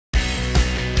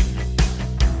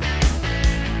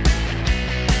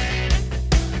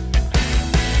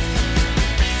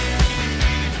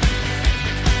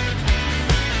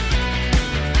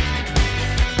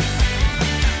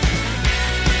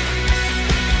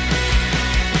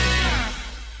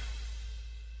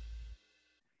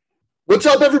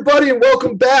What's up, everybody, and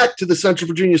welcome back to the Central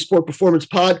Virginia Sport Performance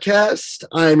Podcast.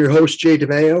 I am your host, Jay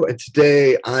DeMeo, and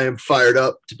today I am fired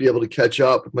up to be able to catch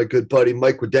up with my good buddy,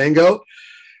 Mike Guadango.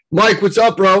 Mike, what's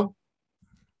up, bro?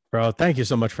 Bro, thank you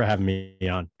so much for having me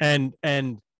on. And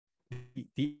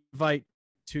the invite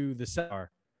to the seminar.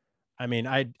 I mean,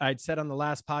 I'd said on the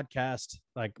last podcast,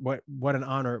 like what an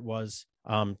honor it was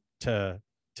to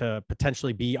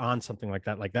potentially be on something like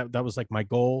that. Like that was like my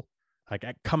goal, like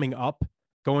coming up,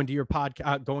 going to your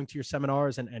podcast, going to your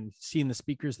seminars and seeing the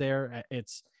speakers there.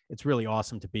 It's really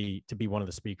awesome to be one of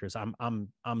the speakers. I'm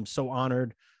so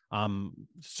honored.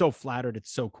 So flattered.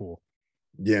 It's so cool.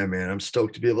 Yeah, man, I'm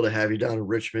stoked to be able to have you down in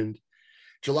Richmond.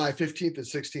 July 15th and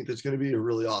 16th is going to be a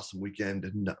really awesome weekend.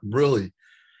 And really,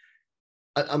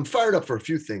 I'm fired up for a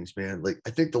few things, man. Like, I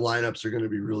think the lineups are going to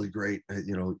be really great.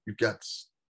 You know, you've got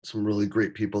some really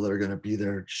great people that are going to be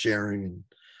there sharing and,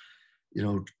 you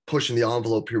know, pushing the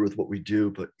envelope here with what we do,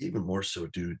 but even more so,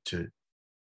 dude, to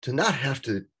not have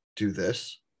to do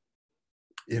this,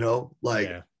 you know, like,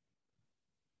 yeah.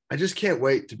 I just can't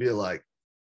wait to be like,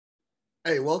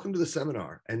 hey, welcome to the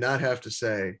seminar, and not have to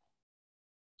say,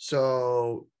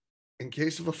 so in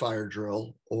case of a fire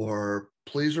drill, or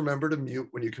please remember to mute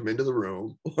when you come into the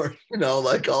room, or, you know,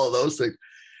 like all of those things.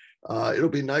 It'll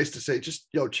be nice to say, just,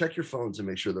 check your phones and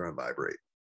make sure they're on vibrate,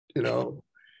 you know.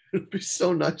 It'd be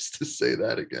so nice to say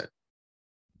that again.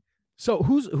 So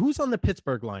who's on the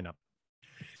Pittsburgh lineup?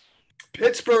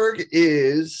 Pittsburgh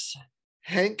is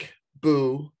Hank,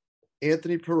 Boo,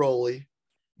 Anthony Paroli.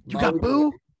 You got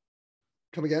Boo?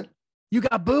 Come again? You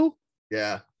got Boo?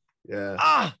 Yeah.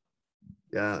 Yeah.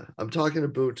 Yeah. I'm talking to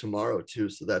Boo tomorrow too,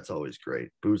 so that's always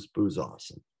great. Boo's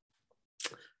awesome.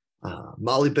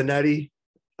 Molly Benetti,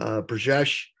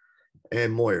 Brajesh,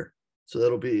 and Moyer. So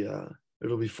it'll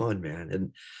be fun, man.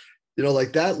 And, you know,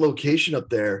 like that location up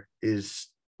there is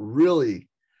really,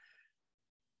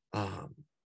 I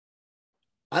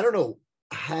don't know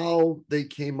how they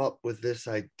came up with this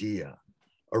idea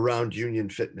around Union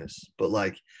Fitness, but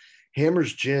like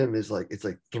Hammer's Gym is like, it's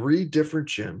like 3 different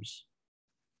gyms,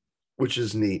 which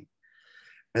is neat.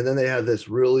 And then they have this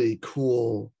really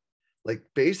cool, like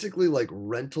basically like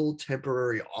rental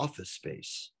temporary office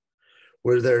space,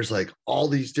 where there's like all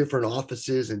these different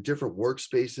offices and different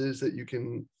workspaces that you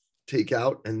can take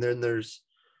out. And then there's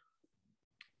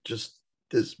just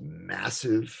this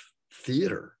massive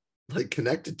theater like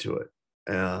connected to it.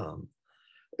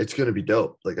 It's going to be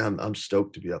dope. Like I'm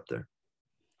stoked to be up there.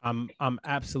 I'm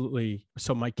absolutely.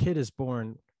 So my kid is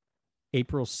born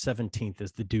April 17th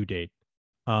is the due date.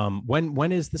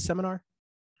 When is the seminar?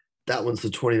 That one's the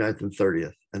 29th and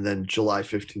 30th. And then July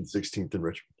 15th, 16th in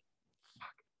Richmond.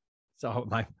 So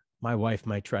my wife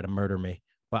might try to murder me,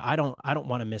 but I don't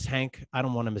want to miss Hank. I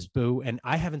don't want to miss Boo. And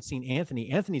I haven't seen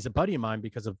Anthony. Anthony's a buddy of mine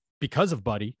because of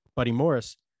Buddy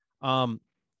Morris. And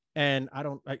I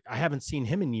haven't seen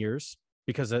him in years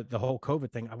because of the whole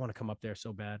COVID thing. I want to come up there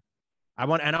so bad. I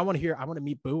want to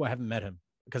meet Boo. I haven't met him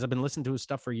because I've been listening to his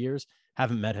stuff for years.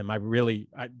 Haven't met him. I'd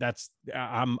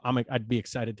be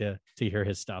excited to hear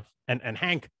his stuff. And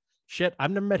Hank, shit,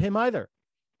 I've never met him either.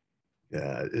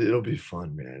 Yeah, it'll be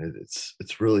fun, man.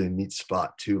 It's really a neat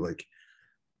spot too. Like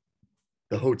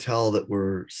the hotel that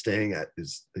we're staying at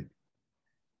is like,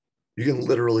 you can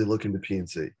literally look into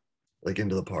PNC, like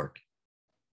into the park.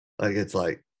 Like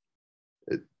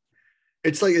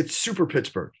it's super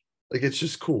Pittsburgh. Like it's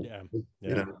just cool. Yeah.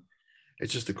 You know,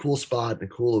 it's just a cool spot and a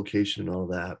cool location and all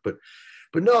that. But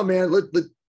no, man,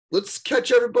 let's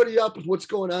catch everybody up with what's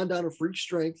going on down at Freak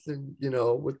Strength and, you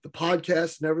know, with the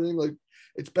podcast and everything. Like,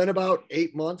 it's been about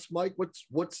 8 months, Mike.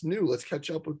 What's new? Let's catch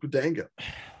up with Guadango.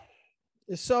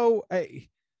 So,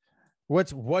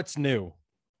 what's new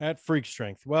at Freak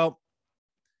Strength? Well,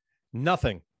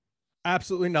 nothing,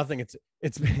 absolutely nothing.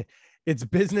 It's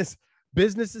business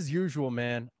as usual,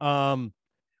 man.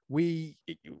 We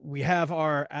have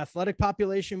our athletic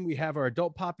population, we have our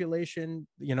adult population.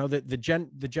 You know, the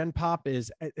gen pop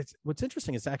is, it's what's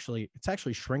interesting. It's actually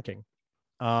shrinking.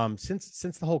 Since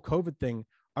the whole COVID thing,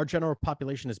 our general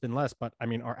population has been less, but I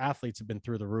mean, our athletes have been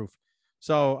through the roof.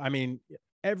 So, I mean,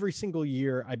 every single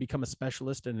year I become a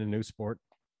specialist in a new sport.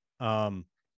 You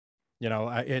know,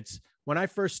 it's when I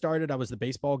first started, I was the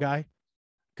baseball guy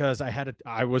because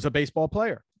I was a baseball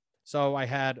player. So I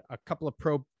had a couple of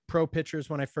pro pitchers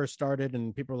when I first started,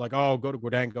 and people were like, oh, go to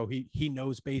Guadango. He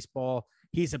knows baseball.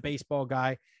 He's a baseball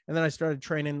guy. And then I started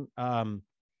training Joe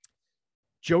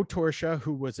Torsha,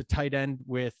 who was a tight end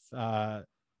with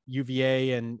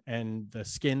UVA and the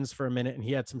Skins for a minute, and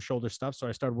he had some shoulder stuff. So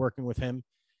I started working with him.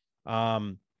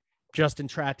 Justin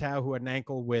Tratow, who had an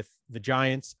ankle with the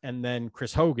Giants, and then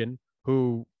Chris Hogan,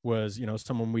 who was, you know,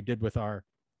 someone we did with our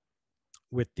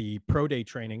with the pro day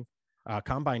training,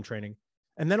 combine training.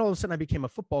 And then all of a sudden I became a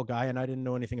football guy and I didn't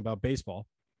know anything about baseball.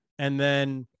 And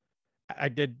then I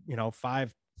did,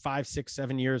 5, 6,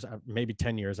 7 years, maybe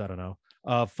 10 years, I don't know,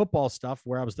 football stuff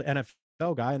where I was the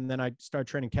NFL guy. And then I started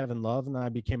training Kevin Love, and then I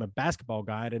became a basketball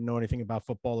guy. I didn't know anything about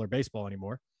football or baseball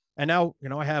anymore. And now,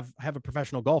 I have a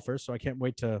professional golfer, so I can't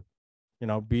wait to,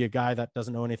 be a guy that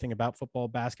doesn't know anything about football,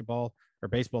 basketball, or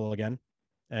baseball again,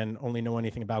 and only know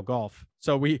anything about golf.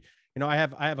 So I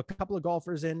have a couple of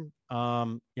golfers in,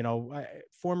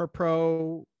 former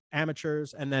pro,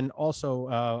 amateurs, and then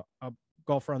also a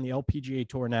golfer on the LPGA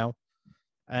tour now.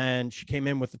 And she came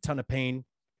in with a ton of pain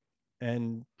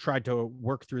and tried to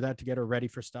work through that to get her ready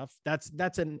for stuff.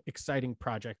 That's an exciting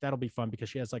project. That'll be fun because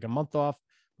she has like a month off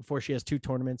before she has 2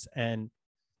 tournaments. And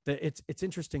it's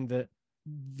interesting that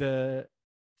the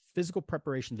physical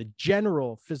preparation, the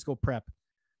general physical prep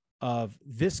of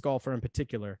this golfer in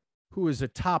particular, who is a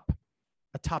top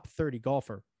 30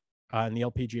 golfer in the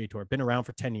LPGA tour, been around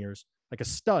for 10 years, like a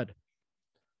stud.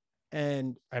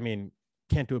 And I mean,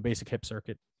 can't do a basic hip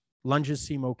circuit. Lunges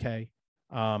seem okay.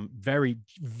 Very,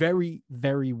 very,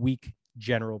 very weak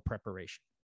general preparation.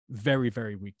 Very,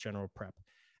 very weak general prep.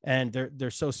 And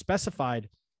they're so specified,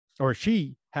 or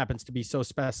she happens to be so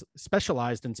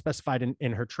specialized and specified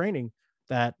in her training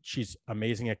that she's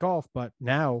amazing at golf. But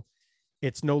now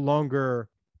it's no longer,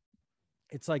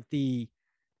 it's like the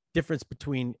difference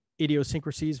between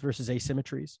idiosyncrasies versus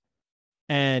asymmetries.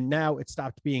 And now it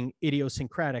stopped being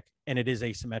idiosyncratic and it is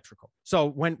asymmetrical. So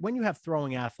when you have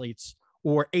throwing athletes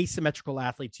or asymmetrical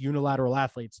athletes, unilateral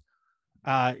athletes,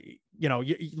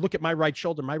 you look at my right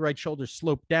shoulder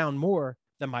sloped down more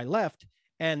than my left.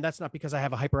 And that's not because I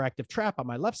have a hyperactive trap on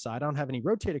my left side. I don't have any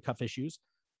rotator cuff issues.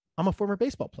 I'm a former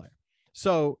baseball player.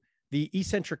 So the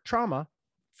eccentric trauma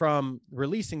from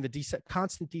releasing the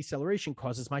constant deceleration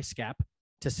causes my scap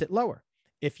to sit lower.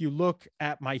 If you look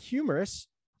at my humerus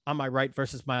on my right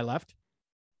versus my left,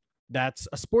 that's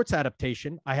a sports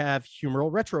adaptation. I have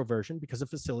humeral retroversion because it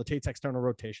facilitates external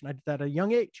rotation. I did that at a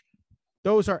young age.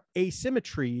 Those are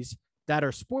asymmetries that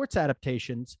are sports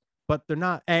adaptations, but they're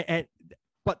not,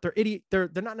 but they're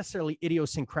not necessarily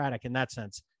idiosyncratic in that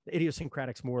sense. The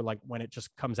idiosyncratic's more like when it just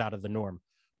comes out of the norm,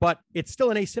 but it's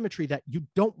still an asymmetry that you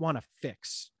don't want to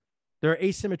fix. There are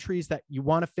asymmetries that you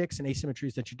want to fix and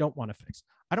asymmetries that you don't want to fix.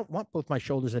 I don't want both my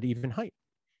shoulders at even height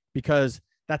because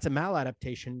that's a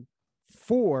maladaptation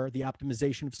for the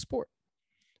optimization of sport.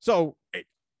 So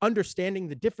understanding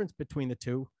the difference between the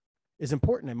two is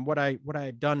important. And what I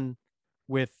had done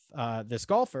with this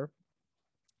golfer,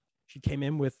 she came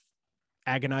in with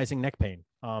agonizing neck pain.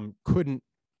 Couldn't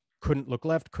look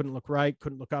left, couldn't look right,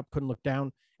 couldn't look up, couldn't look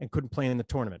down, and couldn't play in the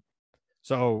tournament.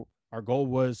 So our goal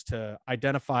was to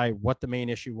identify what the main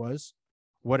issue was,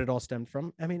 what it all stemmed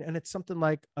from. I mean, and it's something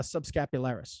like a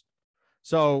subscapularis.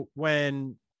 So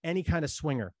when any kind of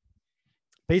swinger,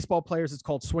 baseball players, it's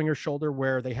called swinger shoulder,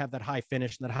 where they have that high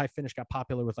finish, and that high finish got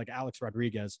popular with like Alex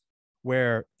Rodriguez,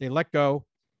 where they let go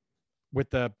with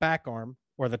the back arm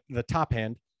or the top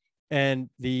hand, and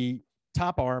the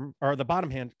top arm or the bottom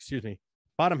hand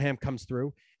comes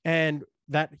through, and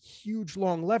that huge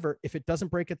long lever, if it doesn't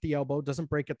break at the elbow, doesn't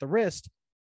break at the wrist,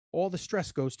 all the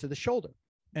stress goes to the shoulder.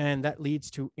 And that leads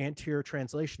to anterior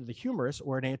translation of the humerus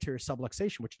or an anterior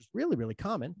subluxation, which is really, really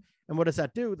common. And what does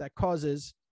that do? That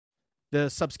causes the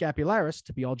subscapularis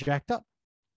to be all jacked up.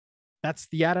 That's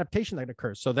the adaptation that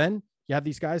occurs. So then you have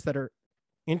these guys that are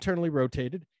internally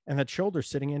rotated and that shoulder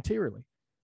sitting anteriorly,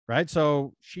 right?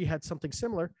 So she had something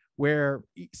similar where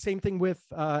same thing with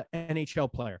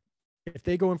NHL player. If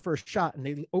they go in for a shot and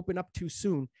they open up too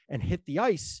soon and hit the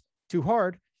ice too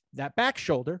hard, that back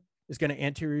shoulder is going to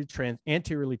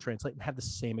anteriorly translate and have the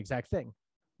same exact thing.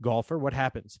 Golfer, what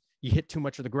happens? You hit too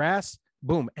much of the grass,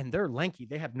 boom, and they're lanky.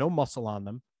 They have no muscle on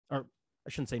them, or I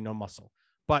shouldn't say no muscle,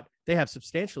 but they have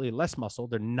substantially less muscle.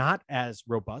 They're not as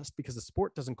robust because the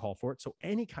sport doesn't call for it. So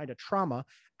any kind of trauma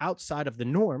outside of the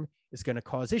norm is going to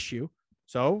cause issue.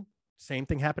 So same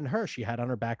thing happened to her. She had on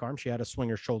her back arm, she had a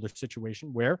swinger shoulder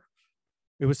situation where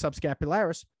it was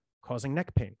subscapularis causing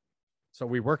neck pain. So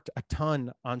we worked a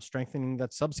ton on strengthening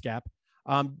that subscap.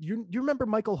 You remember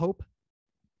Michael Hope?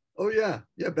 Oh yeah.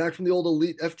 Back from the old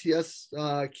elite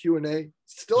FTS Q&A.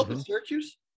 Still up at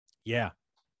Syracuse? Yeah.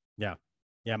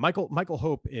 Michael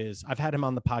Hope is, I've had him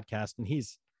on the podcast, and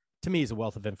to me, he's a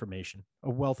wealth of information,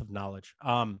 a wealth of knowledge.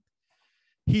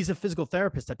 He's a physical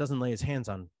therapist that doesn't lay his hands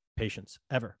on patients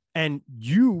ever. And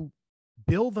you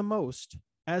bill the most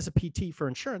as a PT for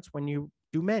insurance when you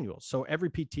do manuals. So every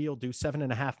PT will do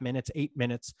 7.5 minutes, 8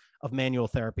 minutes of manual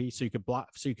therapy. So you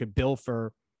could bill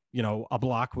for, a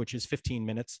block, which is 15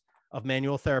 minutes of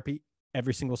manual therapy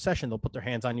every single session, they'll put their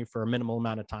hands on you for a minimal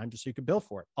amount of time just so you can bill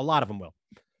for it. A lot of them will.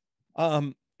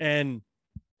 And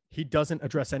he doesn't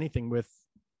address anything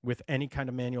with any kind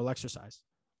of manual exercise,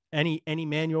 any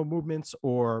manual movements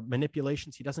or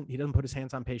manipulations. He doesn't put his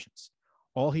hands on patients.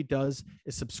 All he does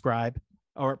is subscribe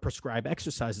or prescribe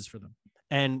exercises for them.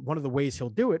 And one of the ways he'll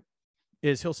do it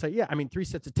is he'll say, yeah, I mean, 3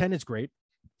 sets of 10 is great.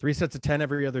 3 sets of 10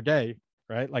 every other day,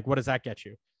 right? Like, what does that get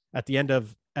you? At the end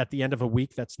of a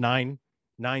week, that's nine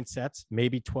sets,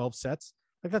 maybe 12 sets.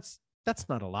 Like, that's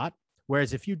not a lot.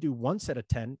 Whereas if you do 1 set of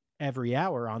 10 every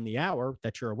hour on the hour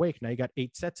that you're awake, now you got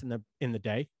 8 sets in the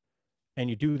day, and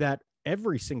you do that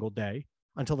every single day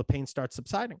until the pain starts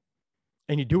subsiding.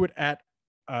 And you do it at,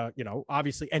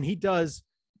 obviously, and he does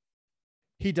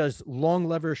long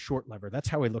lever, short lever. That's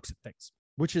how he looks at things,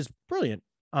 which is brilliant.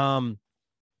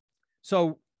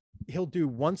 So he'll do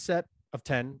 1 set of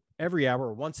 10 every hour,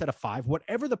 or 1 set of 5,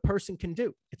 whatever the person can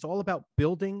do. It's all about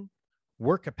building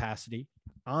work capacity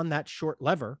on that short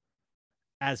lever,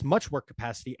 as much work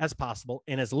capacity as possible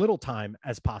in as little time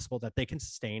as possible that they can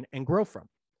sustain and grow from.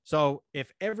 So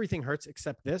if everything hurts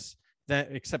except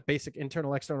except basic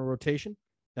internal external rotation,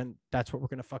 then that's what we're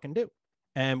going to fucking do.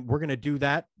 And we're going to do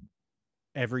that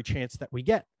every chance that we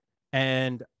get.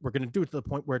 And we're going to do it to the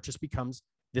point where it just becomes,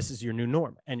 this is your new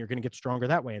norm, and you're going to get stronger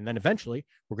that way. And then eventually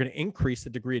we're going to increase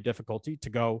the degree of difficulty to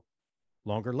go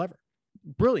longer lever.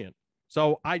 Brilliant.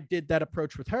 So I did that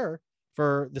approach with her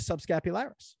for the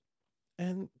subscapularis,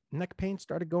 and neck pain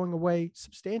started going away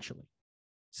substantially.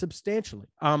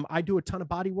 I do a ton of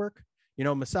body work,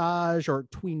 massage, or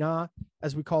tui na,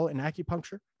 as we call it in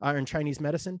acupuncture or in Chinese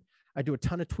medicine. I do a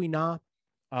ton of tui na,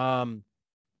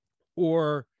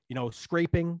 or,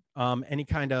 scraping, any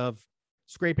kind of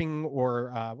scraping,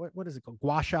 or what is it called?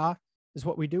 Gua sha is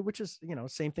what we do, which is,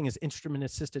 same thing as instrument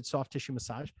assisted soft tissue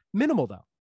massage. Minimal though,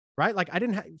 right? Like, I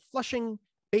didn't have flushing,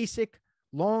 basic,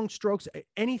 long strokes,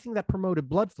 anything that promoted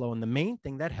blood flow. And the main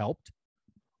thing that helped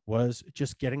was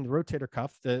just getting the rotator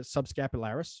cuff, the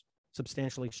subscapularis,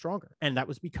 substantially stronger. And that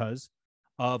was because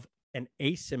of an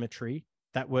asymmetry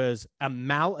that was a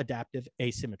maladaptive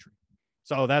asymmetry.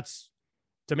 So that's,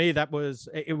 to me, that's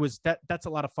a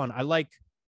lot of fun. I like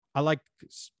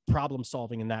problem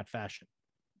solving in that fashion.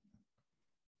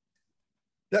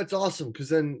 That's awesome. Because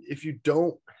then if you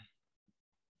don't,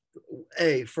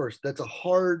 first, that's a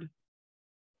hard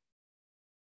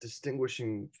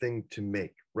distinguishing thing to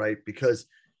make, right? Because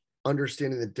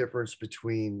understanding the difference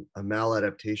between a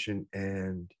maladaptation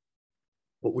and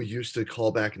what we used to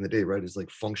call back in the day, right, is like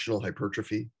functional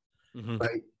hypertrophy,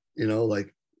 right?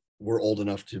 Like, we're old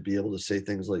enough to be able to say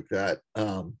things like that,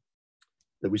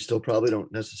 that we still probably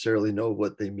don't necessarily know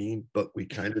what they mean, but we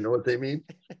kind of know what they mean.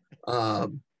 But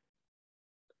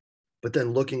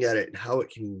then looking at it and how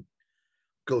it can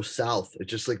go south, it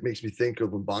just like makes me think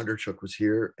of when Bondarchuk was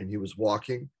here and he was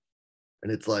walking,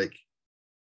 and it's like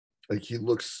he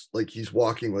looks like he's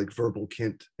walking like Verbal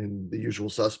Kint in The Usual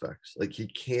Suspects. Like, he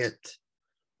can't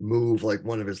move like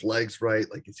one of his legs right,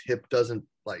 like his hip doesn't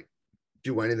like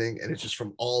do anything, and it's just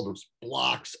from all those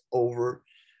blocks over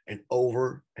and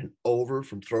over and over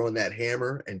from throwing that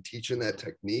hammer and teaching that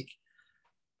technique.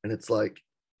 And it's like,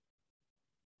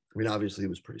 I mean, obviously he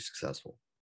was pretty successful,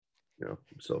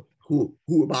 so who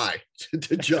am I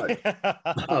to judge?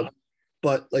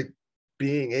 But like,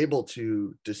 being able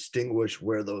to distinguish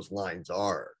where those lines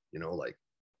are, like,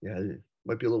 yeah, it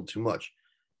might be a little too much.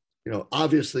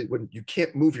 Obviously when you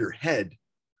can't move your head,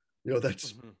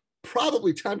 that's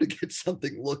probably time to get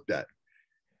something looked at.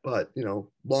 But,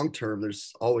 long term,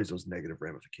 there's always those negative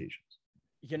ramifications.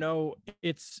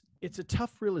 It's a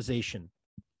tough realization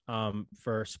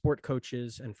for sport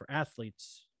coaches and for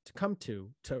athletes to come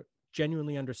to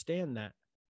genuinely understand that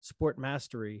sport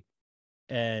mastery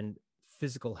and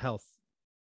physical health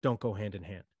don't go hand in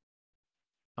hand.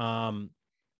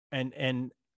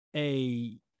 And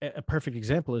a perfect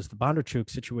example is the Bondarchuk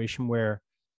situation, where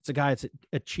it's a guy that's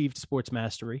achieved sports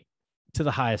mastery to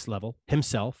the highest level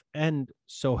himself, and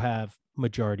so have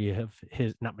majority of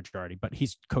his, not majority, but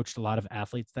he's coached a lot of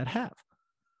athletes that have.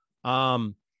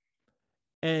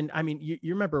 And I mean, you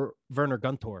remember Werner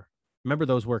Guntor? Remember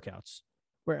those workouts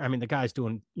where, I mean, the guy's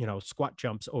doing, squat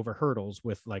jumps over hurdles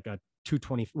with like a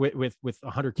 220 with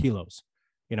 100 kilos,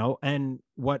 and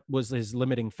what was his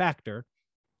limiting factor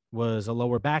was a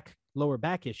lower back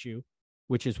issue,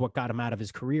 which is what got him out of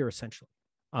his career essentially.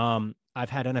 I've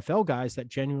had NFL guys that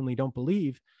genuinely don't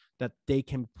believe that they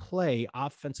can play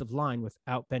offensive line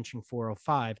without benching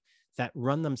 405, that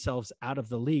run themselves out of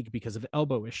the league because of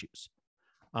elbow issues.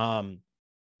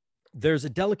 There's a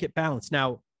delicate balance.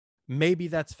 Now, maybe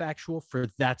that's factual for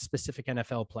that specific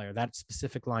NFL player, that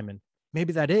specific lineman.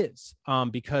 maybe that is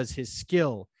because his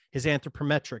skill, his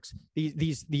anthropometrics,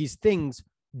 these things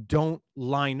don't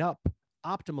line up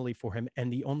optimally for him.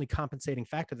 And the only compensating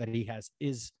factor that he has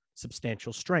is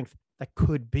substantial strength. That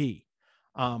could be.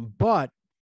 But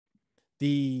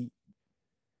the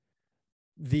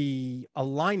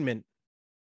alignment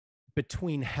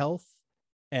between health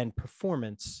and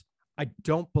performance, I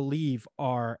don't believe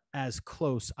are as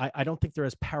close. I don't think they're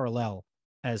as parallel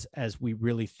as we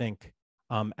really think,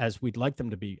 as we'd like them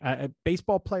to be.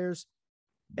 Baseball players,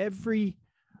 I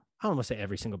don't want to say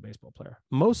every single baseball player,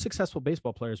 most successful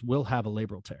baseball players will have a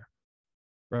labral tear,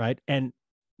 right? And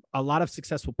a lot of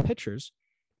successful pitchers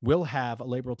will have a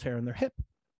labral tear in their hip.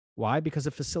 Why? Because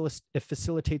it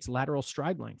facilitates lateral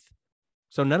stride length.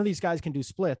 So none of these guys can do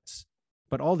splits,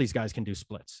 but all these guys can do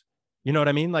splits. You know what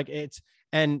I mean? Like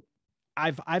and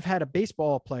I've had a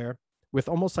baseball player with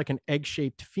almost like an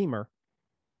egg-shaped femur.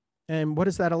 And what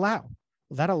does that allow?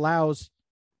 Well,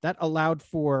 that allowed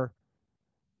for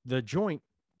the joint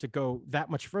to go that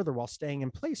much further while staying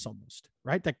in place almost,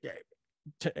 right?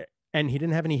 And he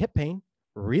didn't have any hip pain,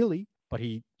 really, but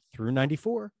he threw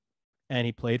 94 and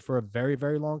he played for a very,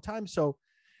 very long time. So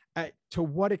to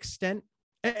what extent,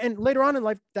 and later on in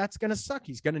life, that's going to suck.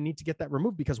 He's going to need to get that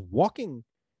removed because walking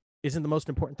isn't the most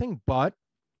important thing, but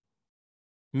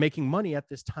making money at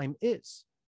this time is.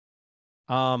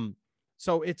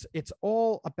 So it's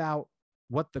all about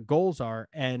what the goals are.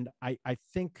 And I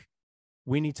think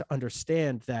we need to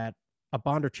understand that a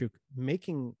Bondarchuk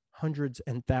making hundreds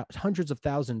of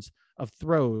thousands of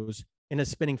throws in a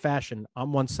spinning fashion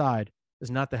on one side is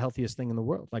not the healthiest thing in the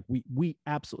world. Like we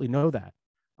absolutely know that.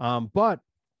 But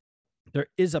there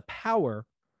is a power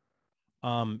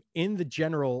in the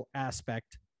general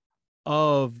aspect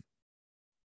of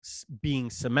being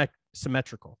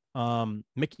symmetrical.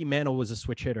 Mickey Mantle was a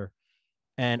switch hitter,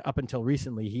 and up until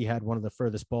recently, he had one of the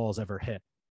furthest balls ever hit.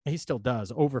 He still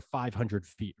does, over 500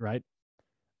 feet, right?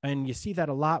 And you see that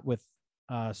a lot with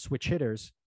switch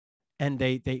hitters. And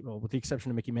well, with the exception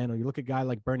of Mickey Mantle, you look at a guy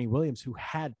like Bernie Williams, who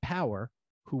had power,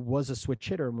 who was a switch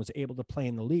hitter and was able to play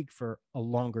in the league for a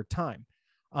longer time.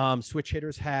 Switch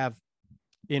hitters have,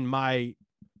 in my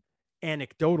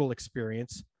anecdotal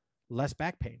experience, less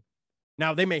back pain.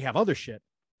 Now, they may have other shit,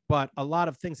 but a lot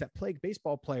of things that plague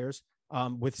baseball players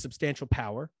with substantial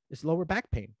power is lower back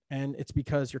pain. And it's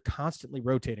because you're constantly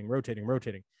rotating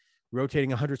 100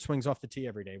 swings off the tee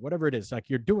every day, whatever it is. Like,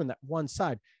 you're doing that one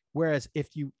side. Whereas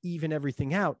if you even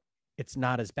everything out, it's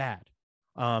not as bad.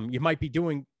 You might be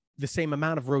doing the same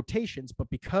amount of rotations, but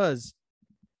because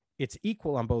it's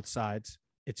equal on both sides,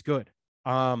 it's good.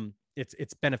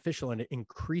 It's beneficial, and it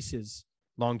increases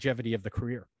longevity of the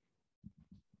career.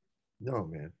 No,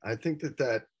 man. I think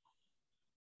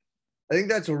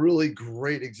that's a really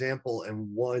great example,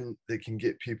 and one that can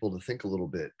get people to think a little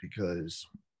bit, because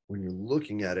when you're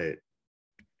looking at it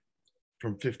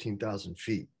from 15,000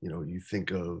 feet, you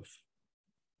think of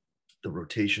the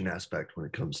rotation aspect when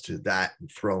it comes to that and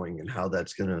throwing and how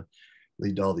that's going to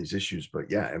lead to all these issues.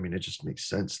 But yeah, I mean, it just makes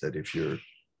sense that if you're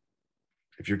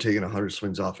taking 100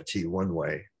 swings off a tee one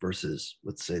way versus,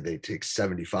 let's say, they take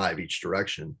 75 each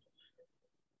direction,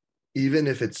 even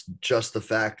if it's just the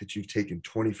fact that you've taken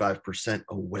 25%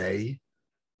 away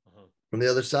from the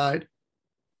other side,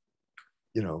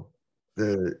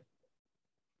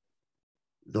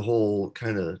 the whole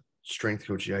kind of strength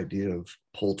coachy idea of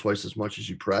pull twice as much as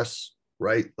you press,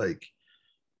 right? Like,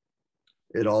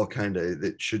 it all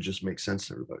it should just make sense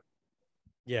to everybody.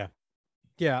 Yeah.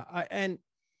 Yeah. And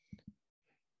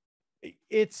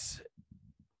it's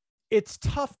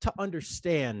tough to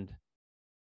understand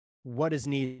what is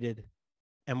needed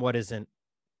and what isn't,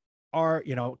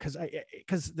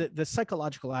 because the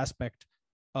psychological aspect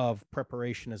of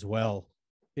preparation as well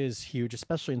is huge,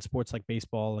 especially in sports like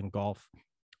baseball and golf.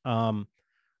 I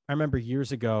remember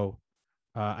years ago,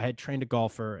 I had trained a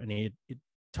golfer, and he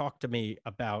talked to me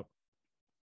about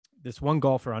this one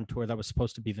golfer on tour that was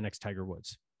supposed to be the next Tiger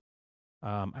Woods.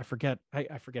 I forget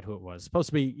who it was.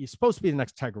 He's supposed to be the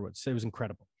next Tiger Woods. It was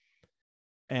incredible.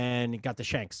 And he got the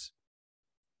shanks,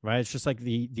 right? It's just like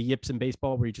the yips in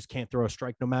baseball, where you just can't throw a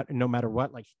strike no matter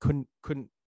what. Like, he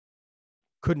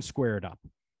couldn't square it up.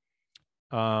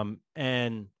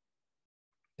 And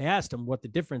they asked him what the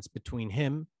difference between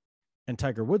him and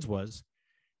Tiger Woods was.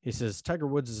 He says, Tiger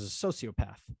Woods is a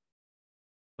sociopath.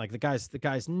 Like, the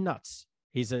guy's nuts.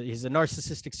 He's a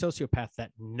narcissistic sociopath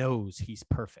that knows he's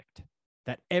perfect,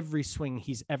 that every swing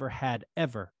he's ever had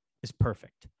is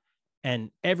perfect.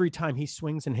 And every time he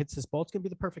swings and hits his ball, it's going to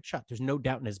be the perfect shot. There's no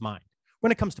doubt in his mind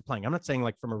when it comes to playing. I'm not saying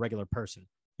like from a regular person,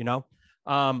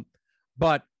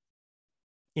 but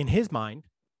in his mind,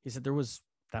 he said there was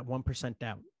that 1%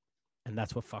 doubt. And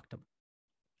that's what fucked him.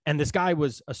 And this guy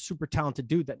was a super talented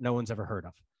dude that no one's ever heard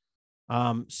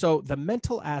of. So the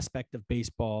mental aspect of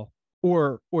baseball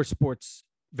or sports,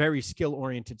 very skill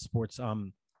oriented sports,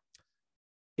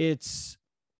 it's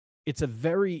a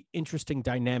very interesting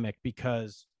dynamic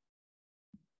because,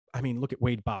 I mean, look at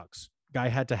Wade Boggs. Guy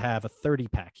had to have a 30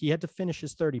 pack. He had to finish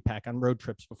his 30 pack on road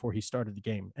trips before he started the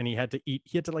game. And he had to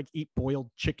eat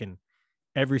boiled chicken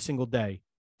every single day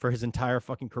for his entire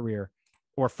fucking career,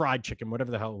 or fried chicken,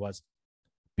 whatever the hell it was,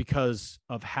 because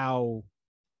of how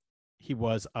he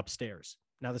was upstairs.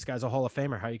 Now this guy's a Hall of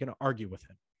Famer. How are you going to argue with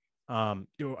him?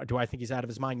 Do I think he's out of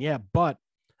his mind? Yeah. But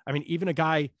I mean, even a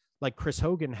guy like Chris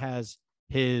Hogan has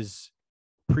his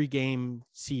pregame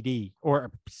CD,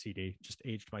 just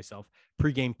aged myself,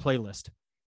 pregame playlist,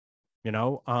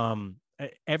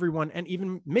 everyone, and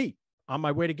even me on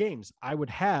my way to games, I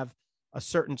would have a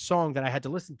certain song that I had to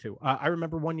listen to. I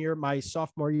remember one year, my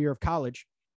sophomore year of college,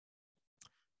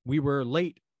 we were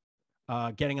late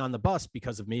getting on the bus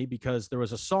because there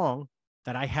was a song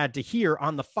that I had to hear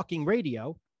on the fucking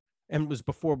radio. And it was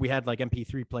before we had like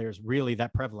MP3 players really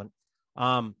that prevalent.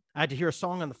 I had to hear a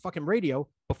song on the fucking radio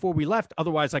before we left.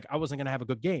 Otherwise, like, I wasn't going to have a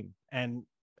good game. And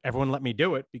everyone let me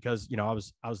do it because, I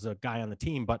was a guy on the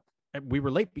team, but we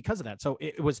were late because of that. So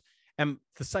it was, and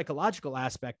the psychological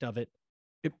aspect of it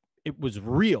was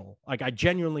real. Like, I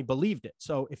genuinely believed it.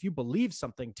 So if you believe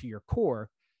something to your core,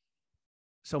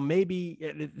 so maybe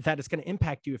that it's going to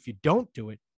impact you if you don't do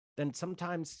it, then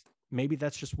sometimes maybe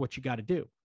that's just what you got to do.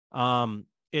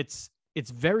 It's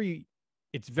very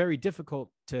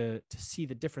difficult to see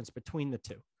the difference between the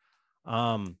two.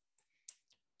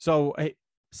 So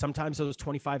sometimes those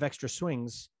 25 extra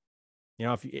swings,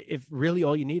 if really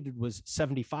all you needed was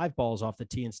 75 balls off the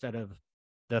tee instead of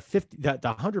the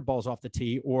 100 balls off the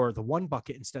tee, or the one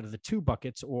bucket instead of the two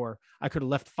buckets, or I could have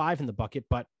left 5 in the bucket,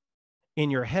 but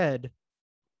in your head,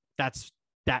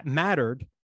 that mattered,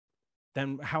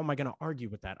 then how am I going to argue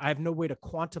with that? I have no way to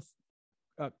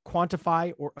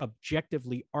quantify or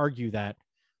objectively argue that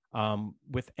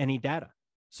with any data.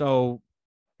 So,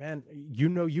 man,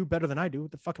 you better than I do.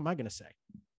 What the fuck am I going to say?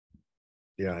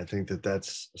 Yeah, I think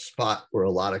that's a spot where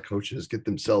a lot of coaches get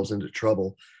themselves into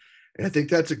trouble. And I think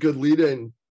that's a good lead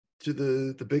in to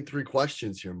the big 3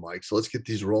 questions here, Mike. So let's get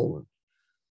these rolling.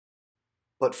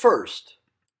 But first,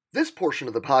 this portion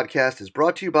of the podcast is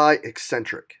brought to you by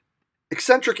Eccentric.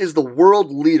 Eccentric is the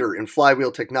world leader in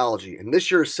flywheel technology, and this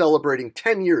year is celebrating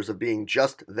 10 years of being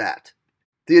just that.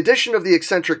 The addition of the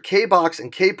Eccentric K-Box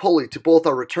and K-Pulley to both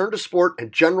our return to sport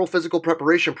and general physical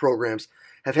preparation programs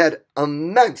have had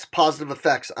immense positive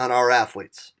effects on our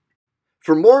athletes.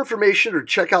 For more information or to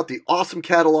check out the awesome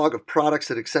catalog of products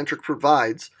that Eccentric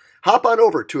provides, hop on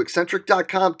over to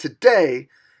eccentric.com today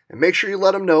and make sure you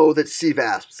let them know that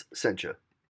CVASPS sent you.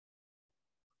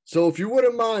 So if you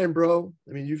wouldn't mind, bro,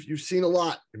 I mean, you've seen a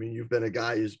lot. I mean, you've been a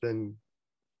guy who's been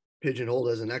pigeonholed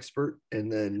as an expert and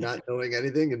then not knowing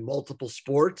anything in multiple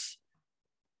sports.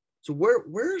 So where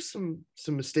are some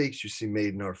mistakes you see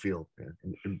made in our field, man?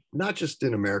 And not just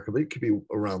in America, but it could be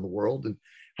around the world. And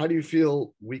how do you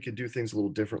feel we could do things a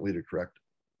little differently to correct it?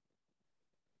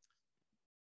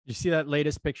 You see that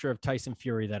latest picture of Tyson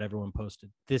Fury that everyone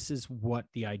posted? This is what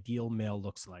the ideal male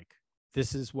looks like.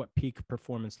 This is what peak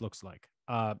performance looks like.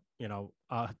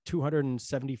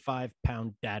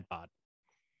 275-pound dad bod.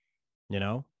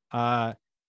 I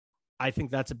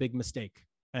think that's a big mistake.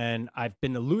 And I've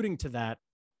been alluding to that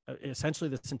essentially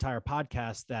this entire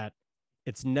podcast, that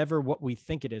it's never what we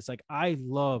think it is. Like, I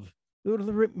love, one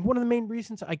of the main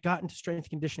reasons I got into strength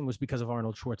conditioning was because of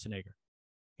Arnold Schwarzenegger.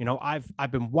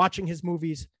 I've been watching his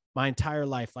movies my entire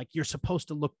life. Like, you're supposed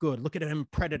to look good. Look at him,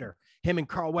 Predator, him and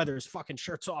Carl Weathers, fucking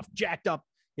shirts off, jacked up,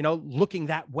 looking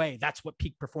that way. That's what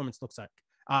peak performance looks like.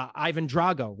 Ivan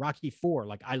Drago, Rocky IV.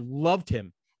 Like, I loved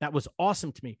him. That was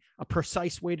awesome to me. A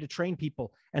precise way to train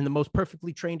people and the most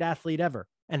perfectly trained athlete ever.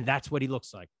 And that's what he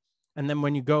looks like. And then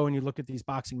when you go and you look at these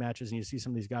boxing matches and you see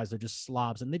some of these guys, they're just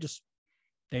slobs and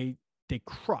they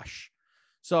crush.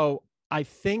 So I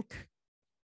think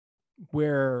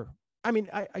I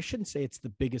shouldn't say it's the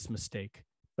biggest mistake,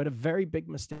 but a very big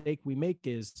mistake we make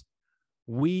is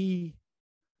we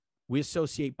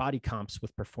associate body comps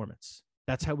with performance.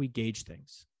 That's how we gauge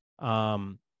things.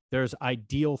 There's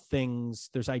ideal things,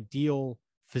 there's ideal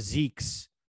physiques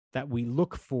that we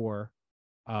look for,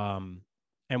 and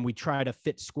we try to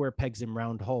fit square pegs in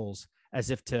round holes as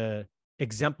if to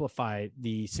exemplify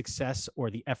the success or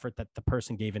the effort that the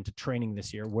person gave into training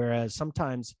this year. Whereas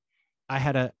sometimes I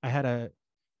had a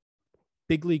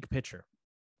big league pitcher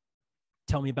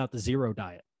tell me about the zero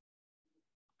diet.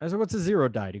 I said, what's a zero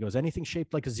diet? He goes, anything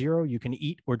shaped like a zero you can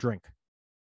eat or drink.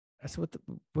 I said,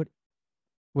 what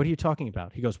What are you talking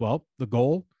about? He goes, well, the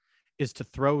goal is to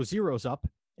throw zeros up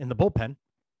in the bullpen.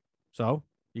 So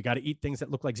you got to eat things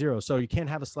that look like zeros. So you can't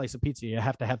have a slice of pizza. You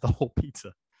have to have the whole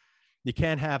pizza. You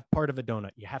can't have part of a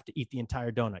donut. You have to eat the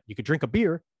entire donut. You could drink a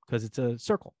beer because it's a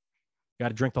circle. You got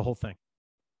to drink the whole thing.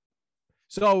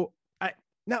 So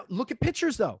now look at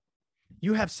pitchers, though.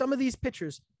 You have some of these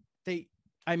pitchers. You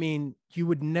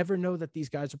would never know that these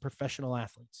guys are professional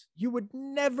athletes. You would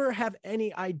never have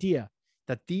any idea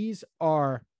that these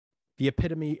are the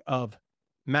epitome of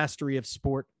mastery of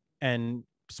sport and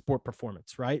sport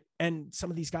performance, right? And some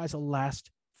of these guys will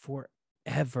last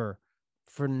forever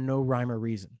for no rhyme or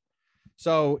reason.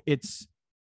 So it's,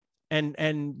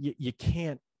 and you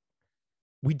can't,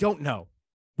 we don't know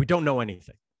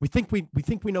anything. We think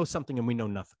we know something and we know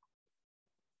nothing.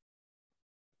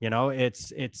 You know,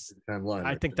 it's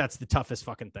I think that's the toughest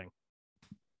fucking thing.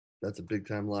 That's a big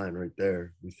time line right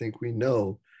there. We think we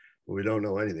know, but we don't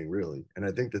know anything really. And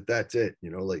I think that that's it, you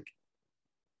know, like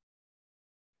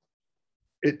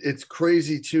it's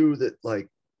crazy too that like,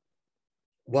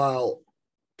 while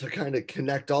to kind of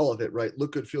connect all of it, right?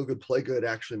 Look good, feel good, play good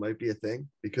actually might be a thing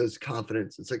because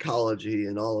confidence and psychology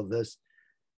and all of this.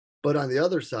 But on the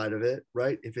other side of it,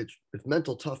 right? If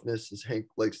mental toughness, as Hank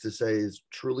likes to say, is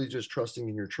truly just trusting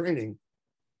in your training,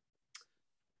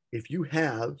 if you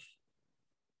have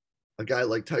a guy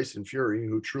like Tyson Fury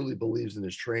who truly believes in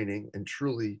his training and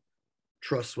truly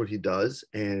trusts what he does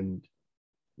and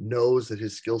knows that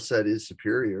his skill set is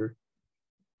superior,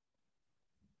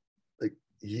 like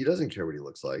he doesn't care what he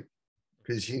looks like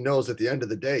because he knows at the end of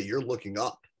the day, you're looking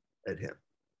up at him.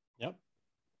 Yep.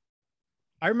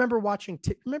 I remember watching,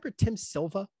 remember Tim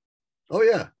Silva? Oh,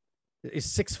 yeah. A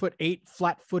 6'8",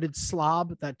 flat-footed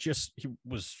slob that he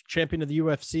was champion of the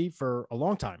UFC for a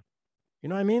long time. You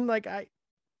know what I mean? Like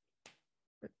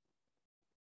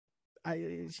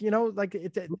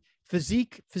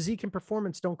physique and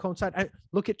performance don't coincide.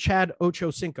 Look at Chad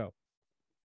Ochocinco.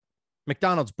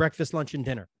 McDonald's, breakfast, lunch, and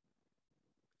dinner.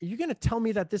 Are you going to tell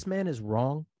me that this man is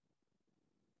wrong?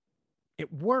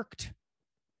 It worked.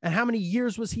 And how many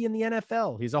years was he in the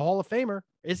NFL? He's a Hall of Famer.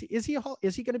 Is he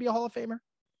going to be a Hall of Famer?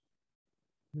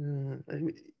 I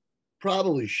mean,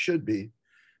 probably should be.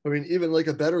 I mean, even like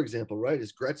a better example, right?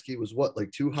 Is Gretzky was what, like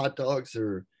 2 hot dogs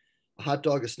or a hot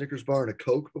dog, a Snickers bar, and a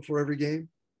Coke before every game?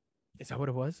 Is that what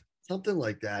it was? Something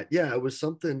like that. Yeah, it was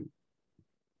something.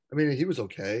 I mean, he was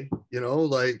okay, you know,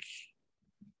 like.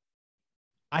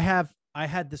 I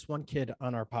had this one kid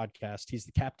on our podcast. He's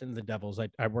the captain of the Devils.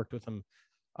 I worked with him.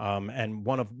 And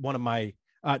one of my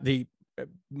the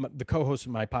co-host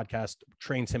of my podcast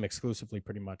trains him exclusively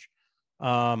pretty much.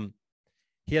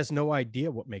 He has no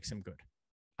idea what makes him good.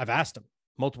 I've asked him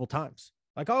multiple times,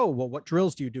 like, oh, well, what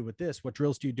drills do you do with this? What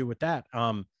drills do you do with that?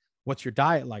 What's your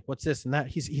diet like? What's this and that?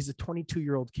 He's a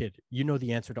 22-year-old kid. You know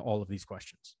the answer to all of these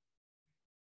questions.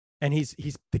 And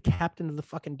he's the captain of the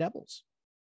fucking Devils.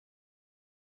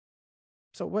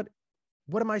 So what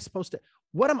am I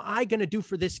what am I going to do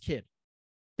for this kid?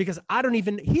 Because he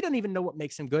doesn't even know what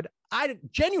makes him good.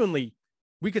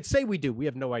 We could say we do. We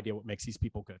have no idea what makes these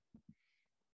people good.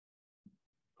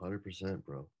 100%,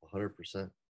 bro. 100%.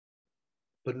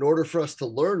 But in order for us to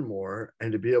learn more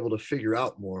and to be able to figure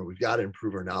out more, we've got to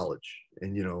improve our knowledge.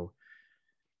 And, you know,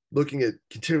 looking at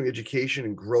continuing education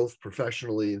and growth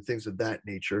professionally and things of that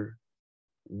nature,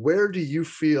 where do you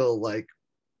feel like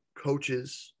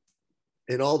coaches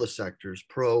in all the sectors,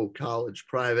 pro, college,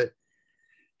 private,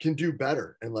 can do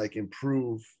better and like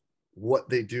improve what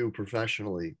they do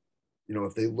professionally, you know,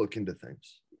 if they look into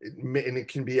things? And it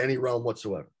can be any realm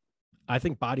whatsoever. I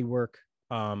think body work,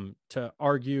 to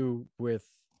argue with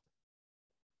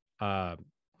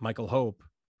Michael Hope,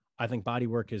 I think body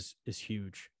work is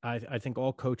huge. I think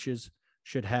all coaches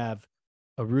should have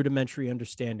a rudimentary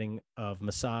understanding of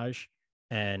massage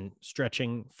and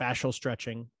stretching, fascial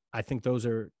stretching. I think those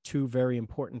are 2 very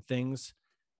important things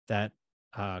that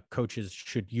coaches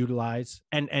should utilize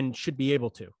and should be able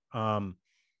to.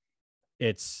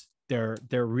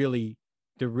 They're really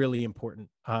important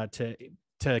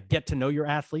to get to know your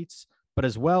athletes, but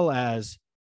as well as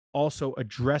also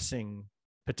addressing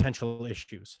potential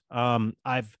issues.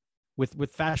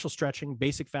 With fascial stretching,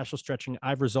 basic fascial stretching,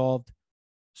 I've resolved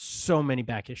so many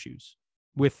back issues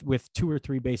with 2 or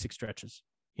 3 basic stretches.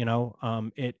 You know,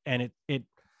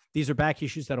 these are back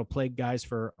issues that'll plague guys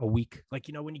for a week. Like,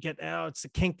 you know, when you get, it's a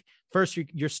kink. First,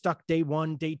 you're stuck day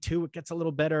 1, day 2, it gets a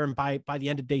little better. And by the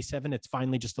end of day 7, it's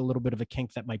finally just a little bit of a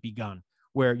kink that might be gone,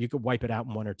 where you could wipe it out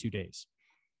in 1 or 2 days.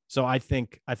 So I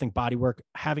think body work,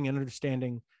 having an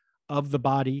understanding of the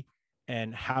body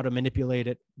and how to manipulate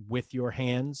it with your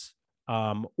hands,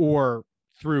 or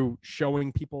through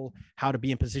showing people how to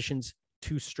be in positions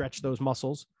to stretch those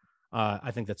muscles,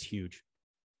 I think that's huge.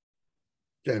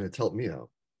 Yeah, and it's helped me out.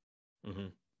 Mm-hmm.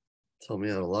 It's helped me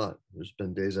out a lot. There's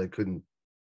been days I couldn't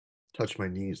touch my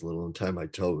knees, let alone tie my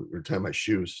toes or tie my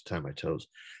shoes, tie my toes,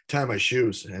 tie my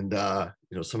shoes. And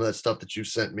some of that stuff that you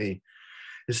sent me,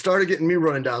 it started getting me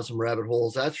running down some rabbit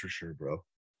holes. That's for sure, bro.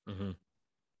 Mm-hmm.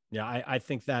 Yeah, I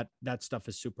think that stuff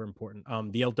is super important.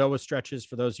 The Eldoa stretches,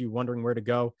 for those of you wondering where to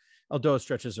go, Eldoa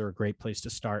stretches are a great place to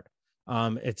start.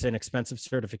 It's an expensive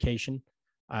certification.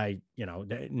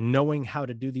 Knowing how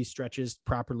to do these stretches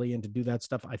properly and to do that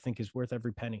stuff, I think is worth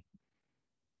every penny.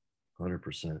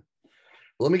 100%. Well,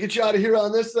 let me get you out of here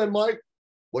on this then, Mike.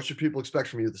 What should people expect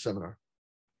from you at the seminar?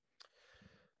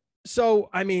 So,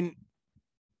 I mean,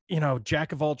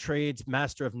 jack of all trades,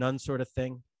 master of none sort of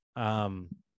thing. I'm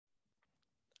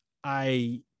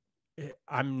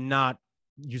not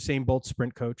Usain Bolt's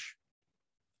sprint coach.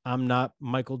 I'm not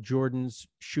Michael Jordan's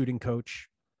shooting coach.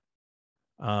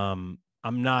 I'm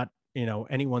not,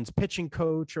 anyone's pitching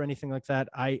coach or anything like that.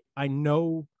 I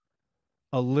know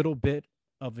a little bit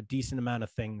of a decent amount of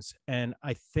things. And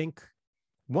I think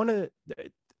one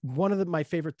of my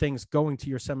favorite things going to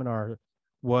your seminar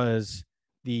was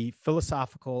the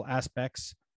philosophical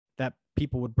aspects that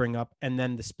people would bring up, and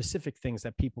then the specific things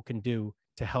that people can do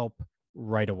to help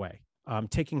right away.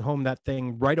 Taking home that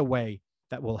thing right away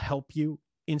that will help you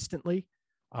instantly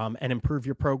and improve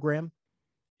your program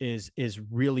is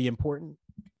really important.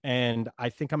 And I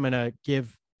think I'm going to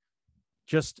give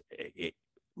just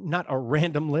not a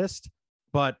random list,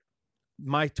 but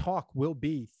my talk will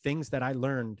be things that I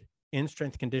learned in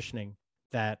strength conditioning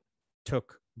that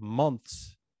took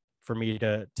months for me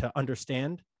to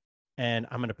understand. And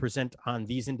I'm going to present on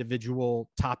these individual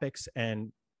topics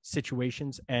and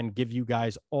situations and give you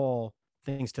guys all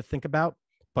things to think about,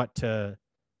 but to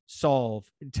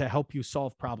help you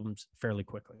solve problems fairly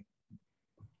quickly.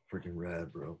 Freaking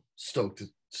rad, bro. Stoked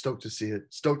to see it.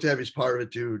 Stoked to have you as part of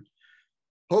it, dude.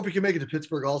 Hope you can make it to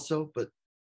Pittsburgh also, but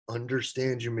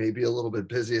understand you may be a little bit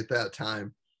busy at that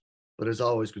time. But as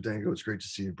always, Guadango, it's great to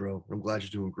see you, bro. I'm glad you're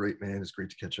doing great, man. It's great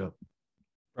to catch up.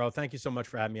 Bro, thank you so much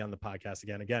for having me on the podcast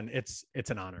again. Again, it's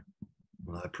an honor.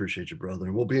 Well, I appreciate you, brother.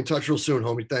 And we'll be in touch real soon,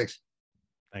 homie. Thanks.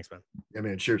 Thanks, man. Yeah,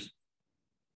 man. Cheers.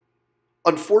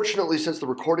 Unfortunately, since the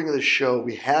recording of this show,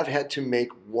 we have had to make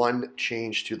one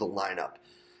change to the lineup.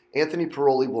 Anthony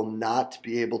Paroli will not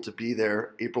be able to be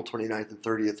there April 29th and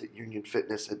 30th at Union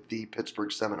Fitness at the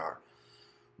Pittsburgh Seminar.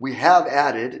 We have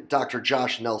added Dr.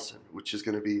 Josh Nelson, which is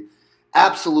going to be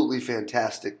absolutely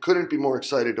fantastic. Couldn't be more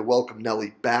excited to welcome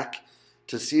Nelly back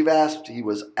to CVASP. He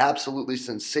was absolutely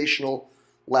sensational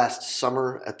last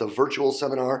summer at the virtual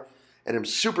seminar, and I'm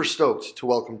super stoked to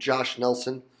welcome Josh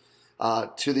Nelson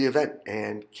to the event,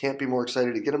 and can't be more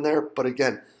excited to get him there. But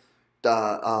again,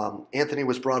 Anthony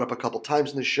was brought up a couple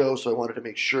times in the show, so I wanted to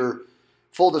make sure,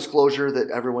 full disclosure, that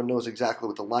everyone knows exactly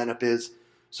what the lineup is.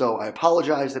 So I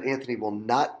apologize that Anthony will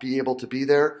not be able to be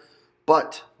there,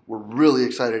 but we're really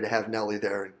excited to have Nelly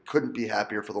there and couldn't be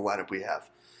happier for the lineup we have.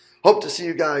 Hope to see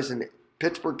you guys in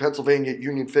Pittsburgh, Pennsylvania at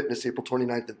Union Fitness April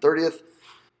 29th and 30th.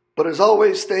 But as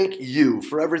always, thank you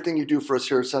for everything you do for us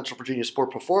here at Central Virginia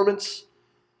Sport Performance.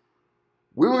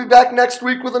 We will be back next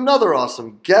week with another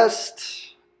awesome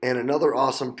guest and another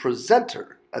awesome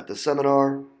presenter at the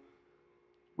seminar.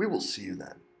 We will see you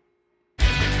then.